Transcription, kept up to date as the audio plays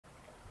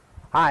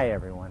Hi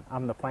everyone,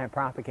 I'm the Plant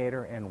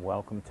Propagator and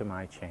welcome to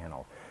my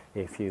channel.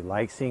 If you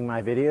like seeing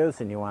my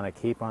videos and you want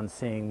to keep on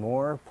seeing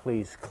more,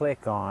 please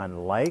click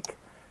on like,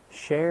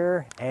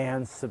 share,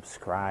 and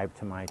subscribe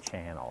to my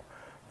channel.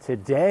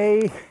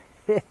 Today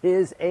it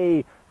is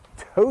a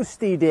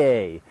toasty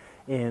day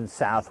in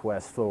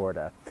Southwest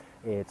Florida.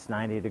 It's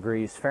 90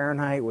 degrees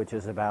Fahrenheit, which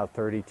is about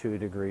 32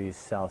 degrees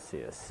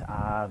Celsius.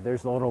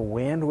 There's a little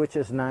wind, which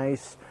is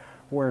nice.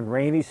 We're in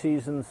rainy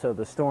season, so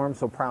the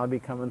storms will probably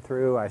be coming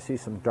through. I see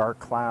some dark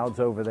clouds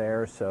over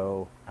there,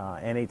 so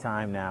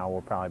anytime now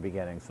we'll probably be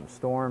getting some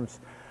storms.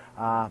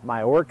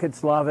 My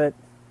orchids love it,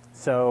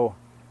 so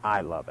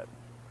I love it.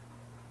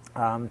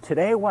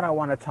 Today what I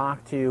want to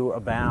talk to you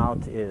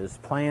about is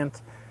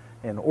plant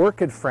and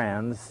orchid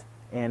friends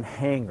and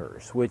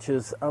hangers, which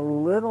is a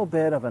little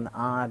bit of an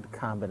odd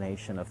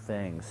combination of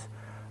things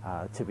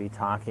to be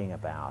talking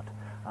about.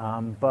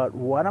 But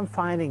what I'm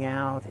finding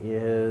out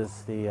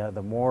is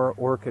the more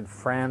orchid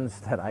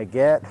friends that I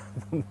get,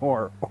 the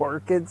more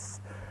orchids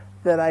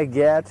that I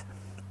get,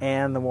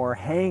 and the more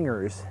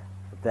hangers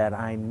that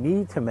I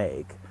need to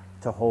make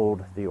to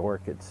hold the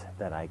orchids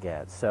that I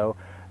get. So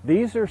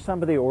these are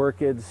some of the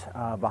orchids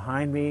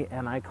behind me,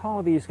 and I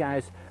call these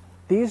guys,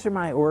 these are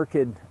my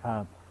orchid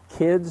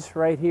kids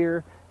right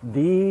here.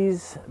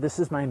 This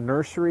is my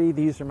nursery.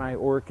 These are my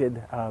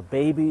orchid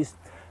babies.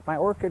 My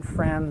orchid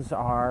friends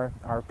are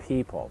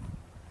people,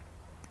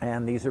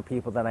 and these are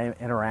people that I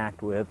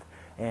interact with,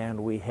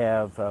 and we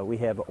have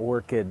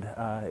orchid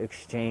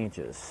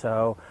exchanges.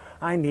 So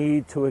I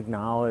need to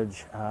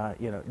acknowledge,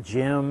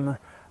 Jim,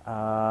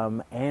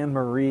 Anne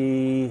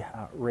Marie,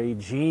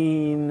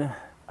 Regine,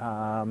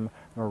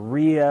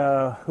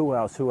 Maria. Who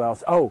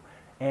else? Oh,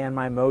 and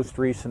my most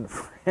recent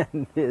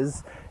friend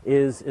is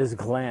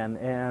Glenn,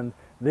 and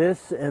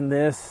this and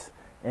this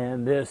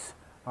and this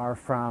are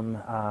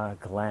from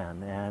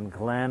Glenn, and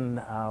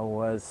Glenn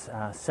was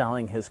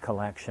selling his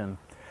collection,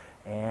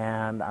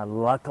 and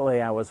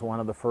luckily I was one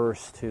of the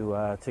first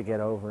to get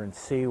over and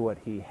see what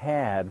he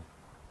had,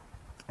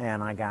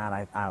 and I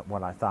got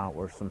what I thought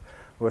were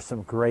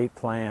some great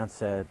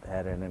plants at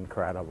an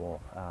incredible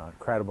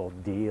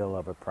deal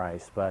of a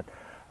price. But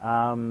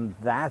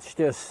that's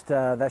just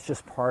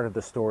part of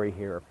the story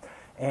here.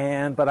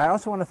 But I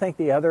also want to thank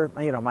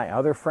my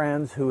other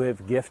friends who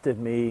have gifted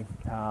me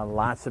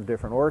lots of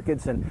different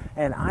orchids, and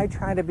I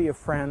try to be a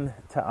friend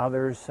to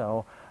others,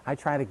 so I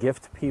try to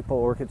gift people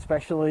orchids,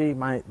 especially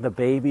the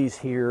babies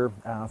here,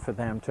 for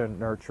them to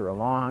nurture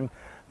along,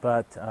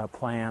 but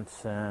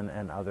plants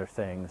and other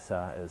things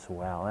as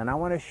well. And I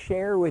want to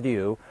share with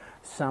you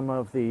some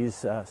of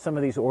these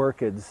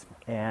orchids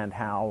and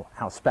how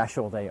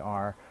special they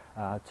are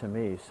to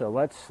me. So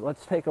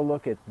let's take a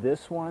look at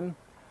this one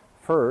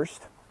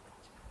first.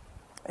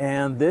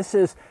 And this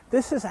is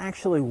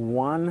actually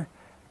one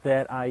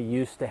that I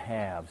used to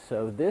have.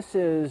 So this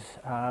is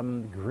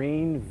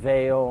Green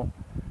Veil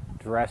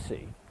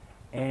Dressy,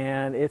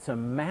 and it's a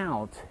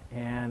mount,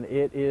 and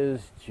it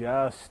is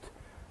just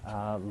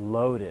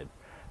loaded.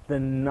 The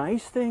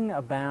nice thing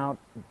about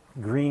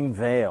Green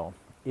Veil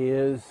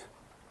is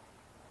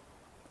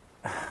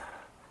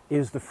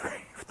the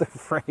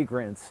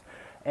fragrance,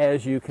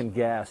 as you can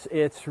guess.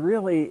 It's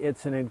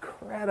an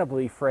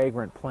incredibly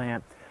fragrant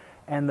plant.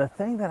 And the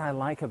thing that I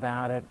like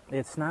about it,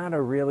 it's not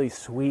a really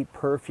sweet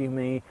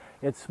perfumey.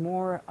 It's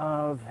more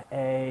of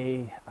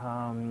an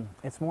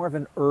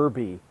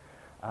herby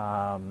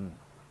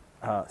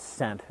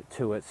scent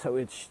to it. So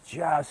it's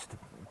just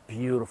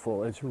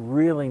beautiful. It's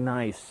really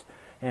nice,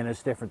 and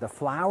it's different. The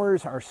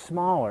flowers are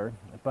smaller,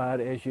 but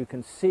as you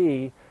can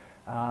see,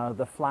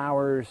 the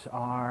flowers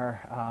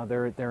are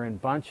they're in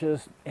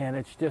bunches, and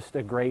it's just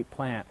a great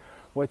plant.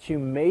 What you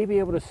may be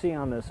able to see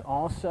on this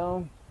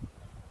also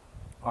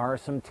are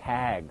some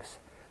tags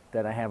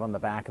that I have on the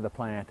back of the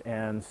plant,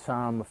 and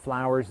some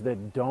flowers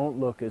that don't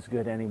look as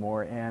good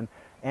anymore. And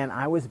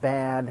I was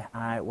bad.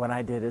 What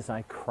I did is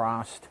I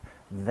crossed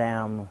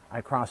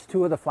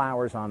two of the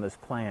flowers on this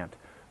plant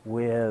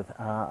with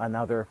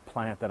another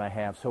plant that I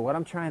have. So what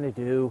I'm trying to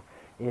do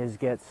is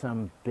get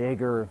some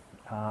bigger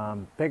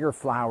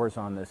flowers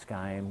on this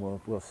guy, and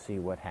we'll see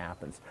what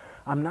happens.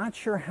 I'm not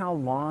sure how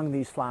long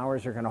these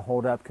flowers are going to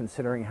hold up,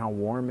 considering how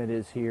warm it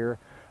is here,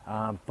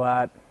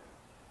 but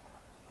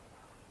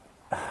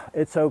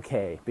it's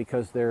okay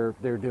because they're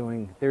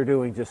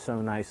doing just so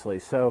nicely.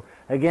 So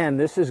again,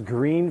 this is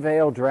Green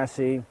Veil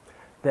Dressy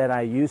that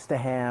I used to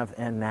have,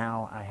 and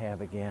now I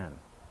have again.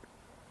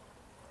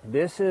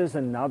 This is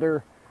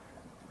another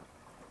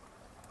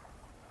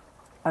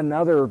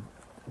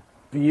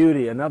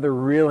beauty, another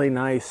really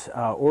nice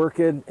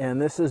orchid, and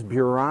this is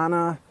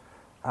Burana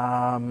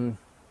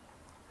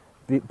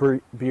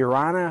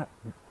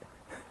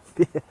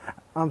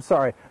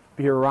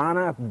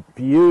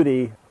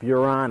Beauty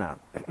Burana.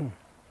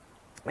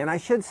 And I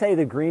should say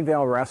the Green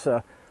Veil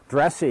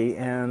Dressy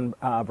and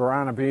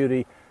Burana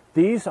Beauty,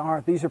 these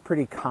are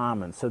pretty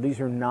common, so these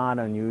are not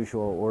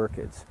unusual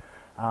orchids.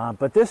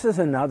 But this is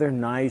another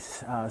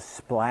nice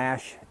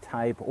splash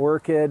type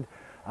orchid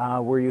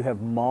where you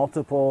have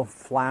multiple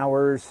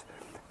flowers,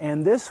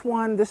 And this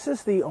one, this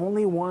is the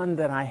only one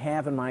that I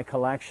have in my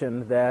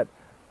collection that,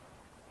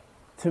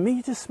 to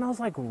me, just smells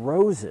like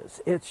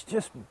roses. It's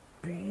just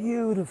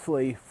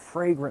beautifully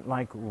fragrant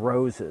like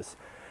roses.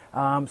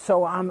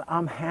 So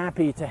I'm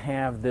happy to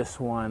have this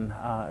one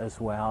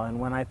as well. And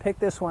when I picked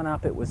this one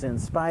up, it was in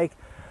spike,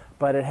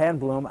 but it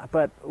had bloom.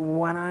 But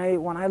when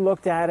I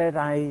looked at it,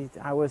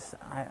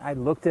 I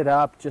looked it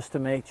up just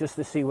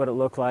to see what it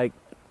looked like.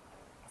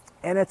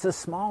 And it's a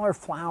smaller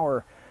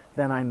flower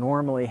than I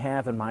normally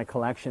have in my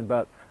collection,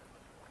 but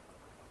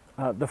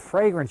the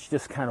fragrance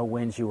just kind of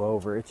wins you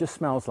over. It just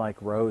smells like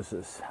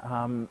roses.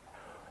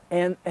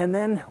 And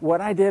then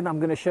what I did, I'm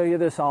going to show you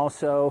this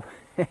also,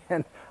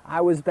 and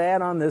I was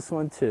bad on this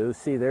one too.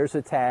 See, there's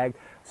a tag.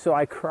 So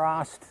I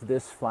crossed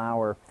this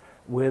flower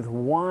with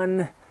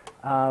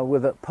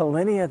with a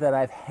Pollinia that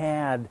I've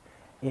had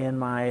in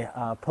my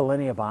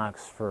Pollinia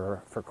box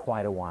for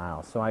quite a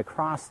while. So I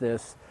crossed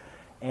this,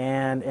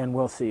 and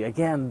we'll see.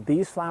 Again,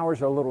 these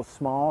flowers are a little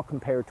small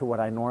compared to what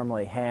I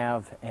normally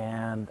have,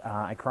 and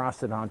I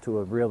crossed it onto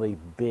a really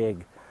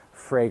big,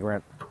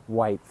 fragrant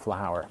white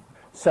flower.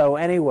 So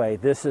anyway,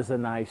 this is a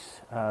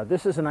nice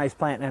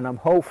plant, and I'm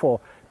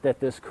hopeful that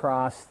this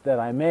cross that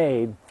I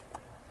made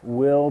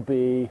will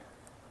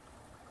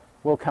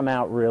come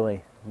out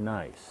really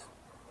nice.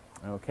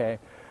 Okay.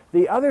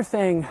 The other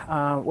thing,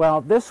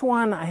 well, this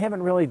one, I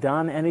haven't really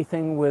done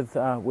anything with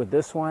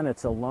this one.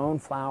 It's a lone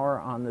flower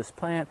on this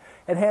plant.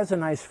 It has a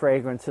nice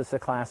fragrance. It's a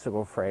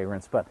classical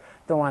fragrance, but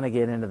don't want to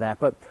get into that.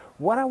 But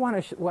what I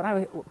want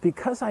to,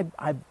 because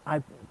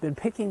I've been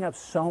picking up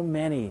so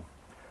many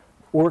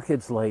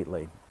orchids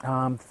lately,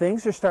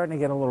 things are starting to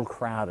get a little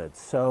crowded.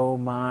 So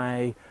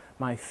my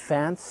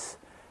fence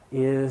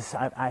is,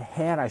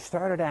 I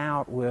started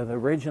out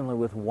originally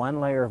with one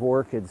layer of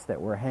orchids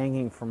that were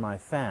hanging from my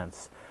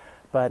fence.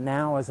 But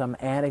now as I'm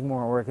adding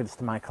more orchids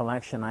to my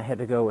collection, I had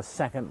to go a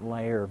second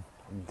layer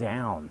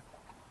down.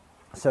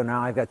 So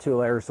now I've got 2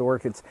 layers of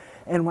orchids.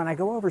 And when I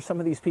go over some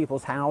of these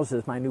people's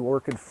houses, my new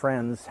orchid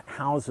friends'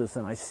 houses,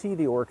 and I see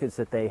the orchids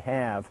that they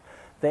have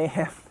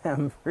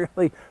them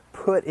really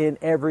put in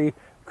every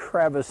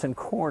crevice and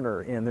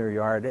corner in their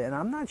yard. And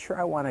I'm not sure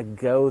I want to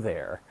go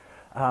there.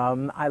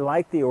 I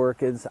like the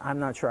orchids. I'm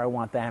not sure I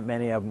want that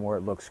many of them where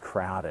it looks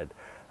crowded.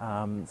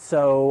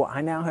 So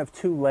I now have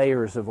 2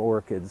 layers of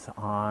orchids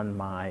on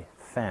my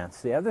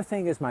fence. The other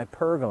thing is my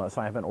pergola.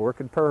 So I have an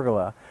orchid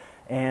pergola,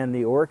 and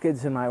the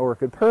orchids in my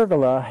orchid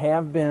pergola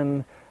have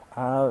been,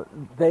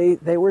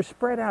 they were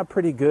spread out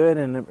pretty good.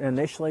 And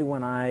initially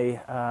when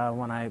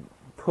I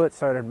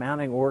started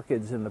mounting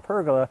orchids in the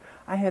pergola,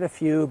 I had a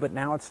few, but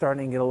now it's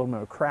starting to get a little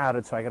more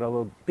crowded, so I got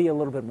to be a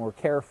little bit more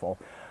careful.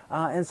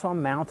 And so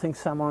I'm mounting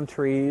some on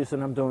trees,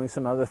 and I'm doing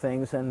some other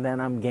things, and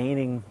then I'm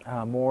gaining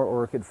more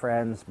orchid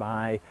friends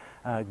by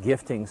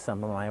gifting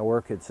some of my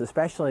orchids,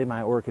 especially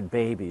my orchid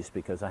babies,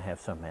 because I have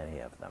so many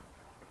of them.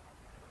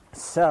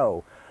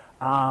 So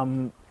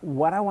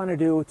what I want to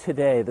do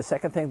today, the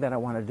second thing that I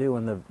want to do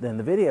in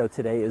the video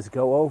today, is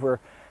go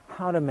over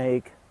how to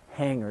make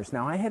hangers.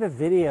 Now, I had a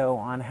video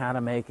on how to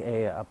make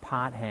a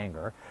pot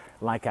hanger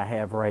like I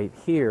have right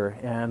here,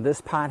 and this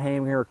pot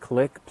hanger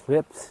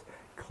clips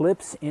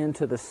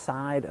into the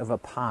side of a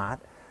pot.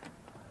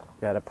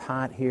 Got a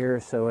pot here,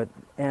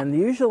 and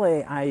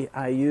usually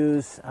I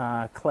use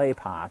clay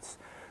pots,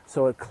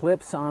 so it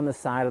clips on the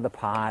side of the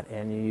pot,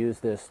 and you use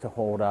this to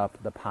hold up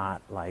the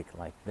pot like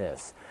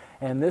this.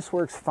 And this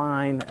works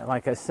fine,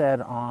 like I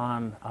said,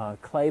 on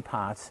clay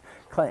pots,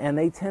 and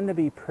they tend to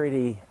be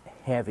pretty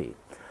heavy.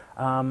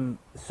 And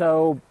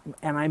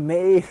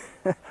I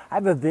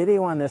have a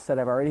video on this that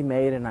I've already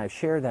made, and I've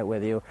shared that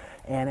with you.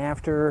 And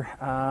after,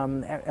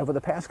 over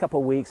the past couple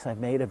of weeks, I've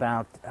made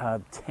about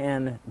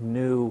 10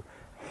 new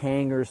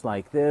hangers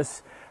like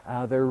this.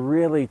 They're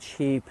really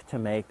cheap to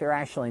make. They're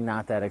actually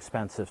not that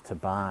expensive to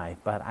buy,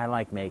 but I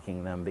like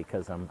making them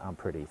because I'm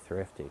pretty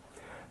thrifty.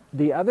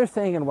 The other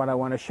thing, and what I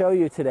want to show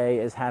you today,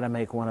 is how to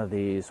make one of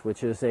these,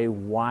 which is a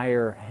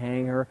wire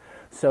hanger.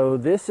 So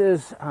this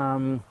is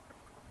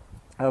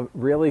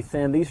really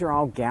thin. These are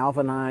all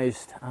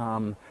galvanized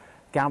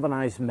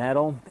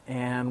metal,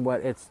 and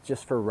it's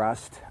just for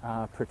rust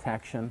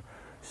protection.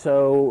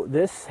 So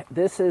this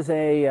is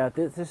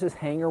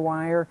hanger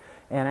wire,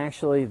 and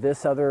actually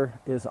this other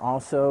is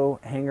also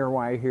hanger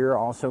wire here,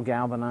 also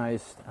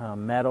galvanized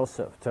metal,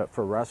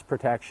 for rust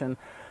protection.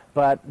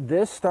 But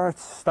this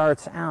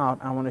starts out.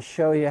 I want to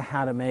show you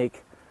how to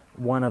make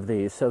one of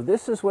these. So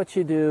this is what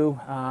you do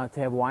to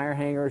have wire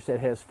hangers. It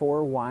has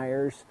 4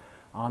 wires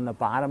on the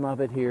bottom of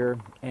it here,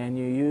 and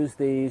you use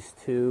these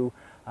to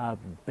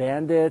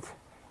bend it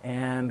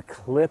and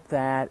clip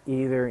that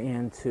either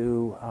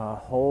into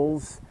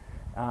holes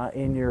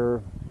in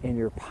your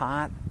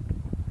pot,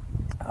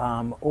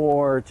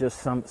 or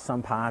just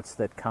some pots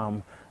that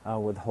come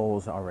with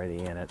holes already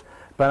in it.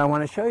 But I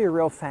want to show you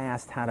real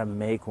fast how to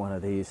make one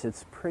of these.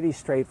 It's pretty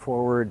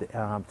straightforward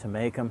to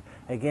make them.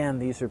 Again,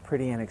 these are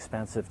pretty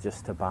inexpensive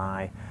just to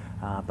buy,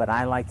 but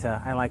I like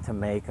to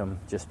make them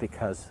just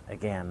because,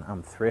 again,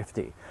 I'm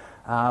thrifty.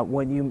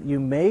 When you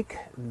make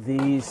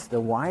the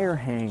wire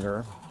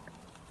hanger,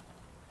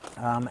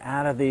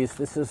 out of these.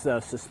 This is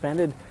a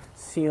suspended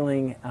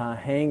ceiling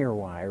hanger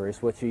wire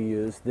is what you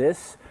use.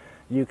 This,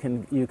 you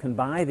can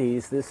buy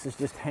these. This is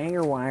just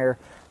hanger wire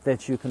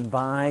that you can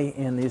buy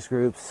in these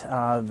groups.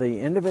 The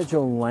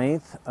individual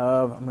length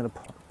of, I'm going to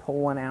pull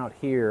one out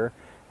here.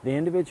 The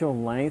individual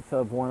length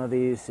of one of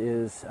these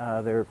is,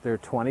 they're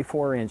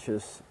 24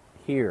 inches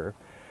here.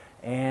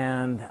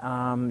 And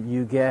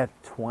you get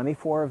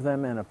 24 of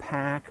them in a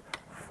pack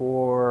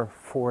for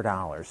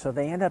 $4. So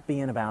they end up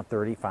being about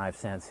 35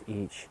 cents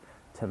each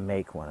to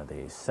make one of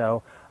these.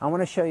 So I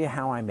want to show you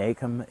how I make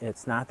them.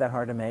 It's not that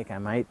hard to make. I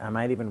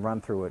might even run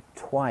through it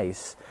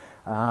twice.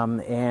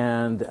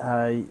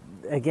 Again,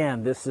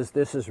 this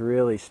is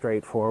really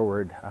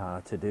straightforward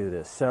to do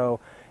this. So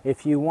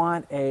if you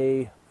want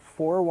a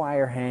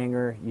 4-wire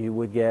hanger, you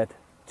would get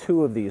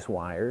 2 of these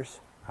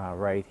wires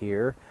right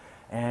here,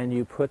 and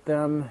you put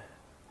them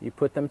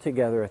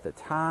together at the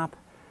top.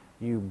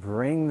 You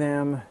bring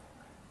them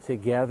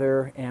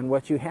together, and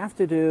what you have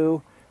to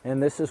do,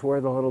 and this is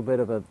where the little bit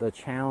of the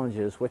challenge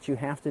is, what you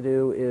have to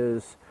do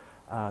is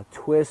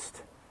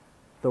twist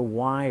the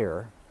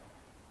wire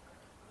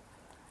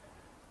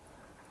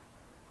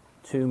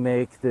to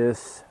make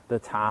this the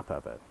top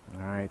of it.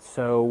 All right,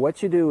 so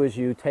what you do is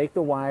you take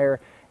the wire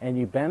and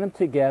you bend them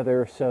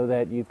together so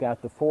that you've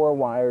got the 4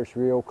 wires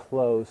real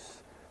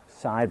close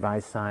side by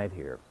side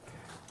here.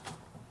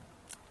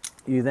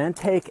 You then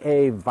take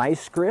a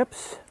vice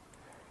grips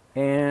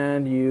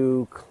and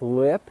you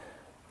clip,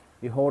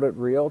 you hold it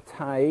real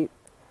tight,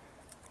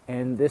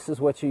 and this is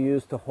what you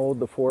use to hold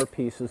the 4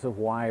 pieces of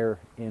wire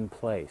in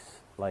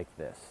place like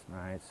this. All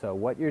right, so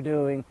what you're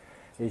doing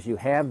is you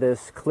have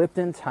this clipped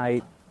in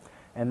tight,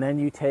 and then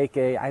you take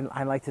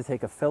I like to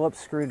take a Phillips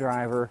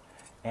screwdriver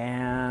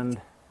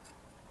and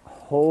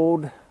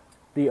hold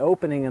the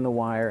opening in the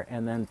wire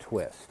and then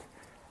twist.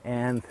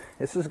 And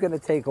this is going to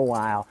take a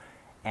while,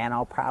 and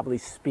I'll probably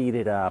speed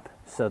it up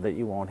so that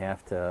you won't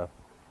have to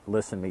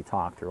listen to me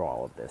talk through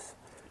all of this.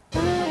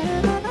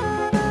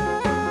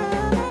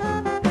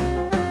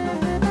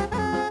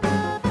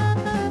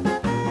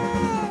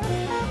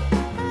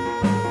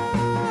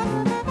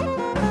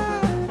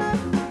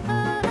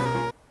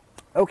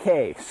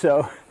 Okay,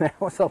 so that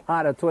was a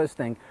lot of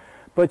twisting,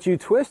 but you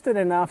twist it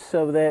enough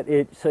so that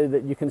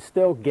you can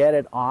still get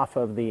it off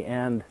of the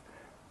end.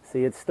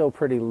 See, it's still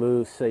pretty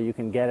loose, so you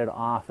can get it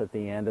off at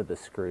the end of the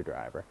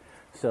screwdriver.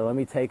 So let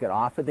me take it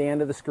off at the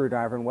end of the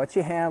screwdriver, and what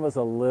you have is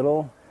a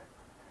little,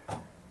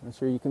 I'm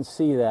sure you can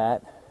see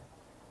that,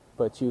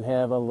 but you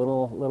have a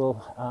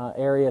little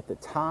area at the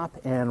top,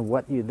 and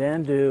what you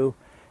then do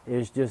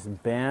is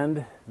just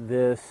bend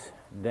this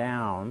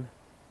down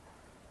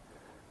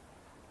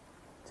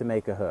to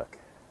make a hook.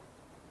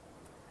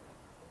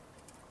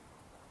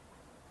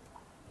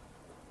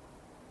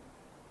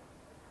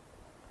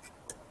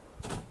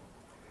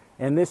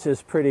 And this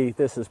is pretty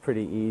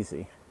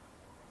easy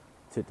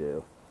to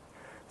do.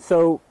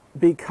 So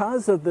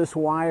because of this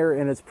wire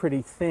and it's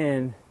pretty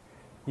thin,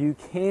 you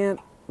can't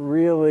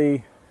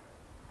really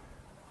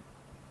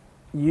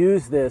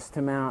use this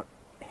to mount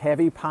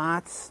heavy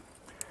pots,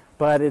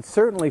 but it's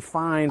certainly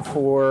fine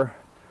for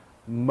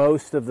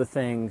most of the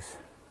things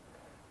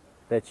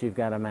that you've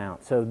got to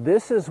mount. So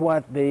this is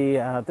what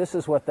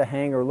the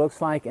hanger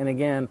looks like, and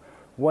again,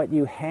 what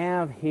you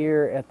have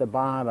here at the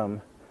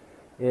bottom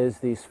is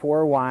these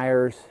 4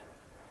 wires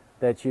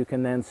that you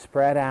can then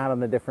spread out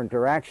in the different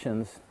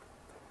directions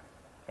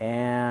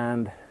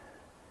and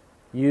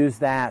use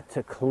that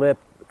to clip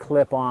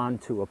on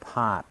to a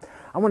pot.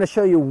 I want to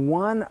show you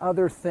one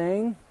other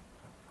thing,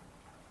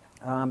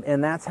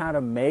 and that's how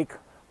to make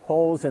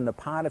holes in the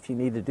pot. If you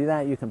need to do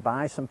that, you can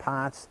buy some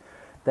pots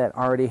that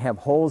already have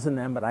holes in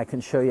them, but I can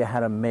show you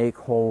how to make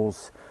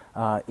holes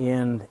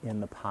in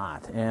the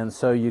pot. And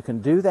so you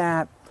can do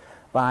that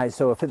by,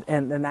 so if it,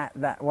 and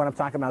that what I'm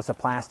talking about is a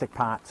plastic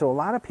pot. So a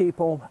lot of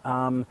people,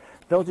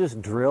 they'll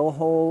just drill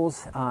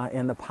holes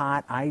in the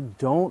pot. I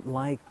don't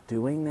like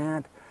doing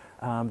that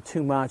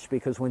too much,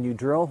 because when you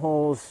drill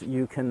holes,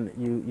 you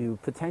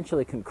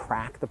potentially can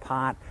crack the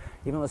pot.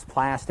 Even though it's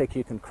plastic,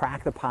 you can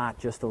crack the pot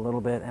just a little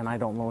bit, and I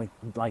don't really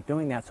like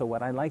doing that. So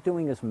what I like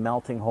doing is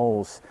melting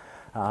holes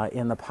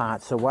in the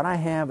pot. So what I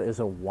have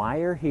is a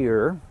wire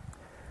here,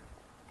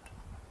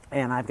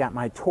 and I've got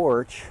my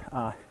torch.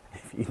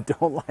 If you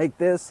don't like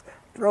this,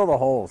 drill the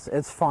holes.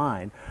 It's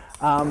fine.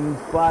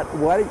 But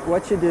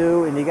what you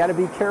do, and you got to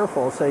be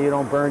careful so you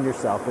don't burn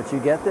yourself, but you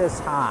get this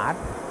hot,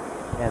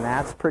 and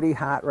that's pretty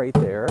hot right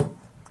there.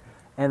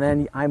 And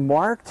then I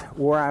marked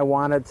where I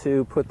wanted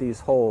to put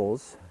these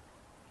holes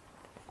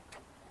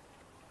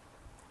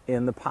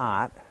in the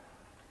pot.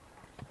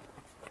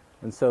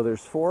 And so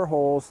there's 4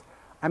 holes.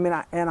 I mean,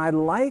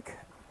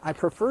 I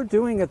prefer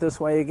doing it this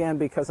way, again,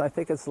 because I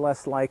think it's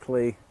less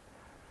likely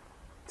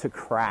to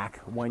crack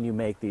when you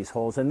make these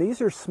holes. And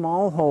these are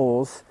small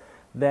holes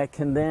that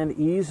can then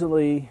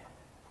easily,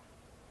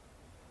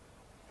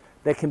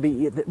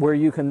 where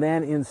you can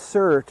then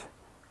insert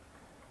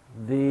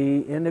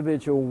the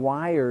individual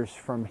wires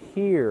from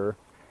here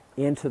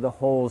into the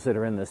holes that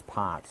are in this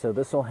pot. So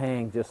this will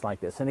hang just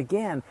like this. And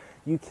again,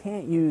 you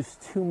can't use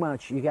too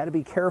much. You got to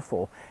be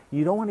careful.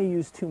 You don't want to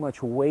use too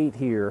much weight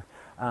here.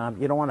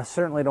 You don't want to,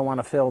 certainly don't want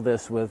to fill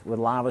this with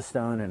lava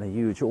stone and a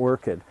huge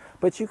orchid.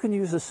 But you can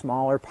use a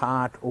smaller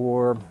pot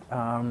or,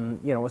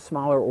 you know, a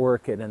smaller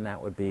orchid, and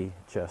that would be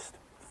just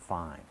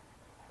fine.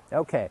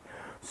 Okay,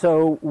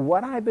 so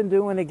what I've been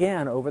doing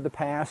again over the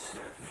past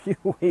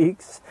few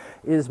weeks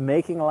is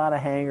making a lot of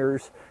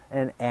hangers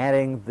and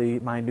adding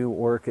my new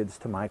orchids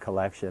to my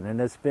collection. And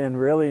it's been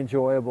really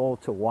enjoyable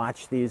to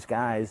watch these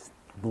guys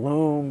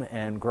bloom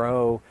and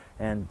grow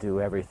and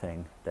do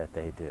everything that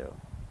they do.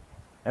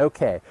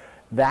 Okay,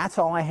 that's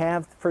all I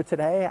have for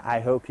today.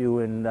 I hope you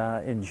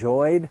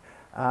enjoyed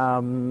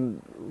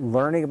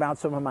learning about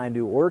some of my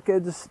new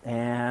orchids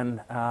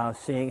and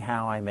seeing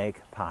how I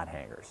make pot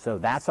hangers. So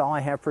that's all I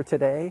have for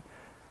today.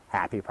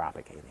 Happy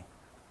propagating.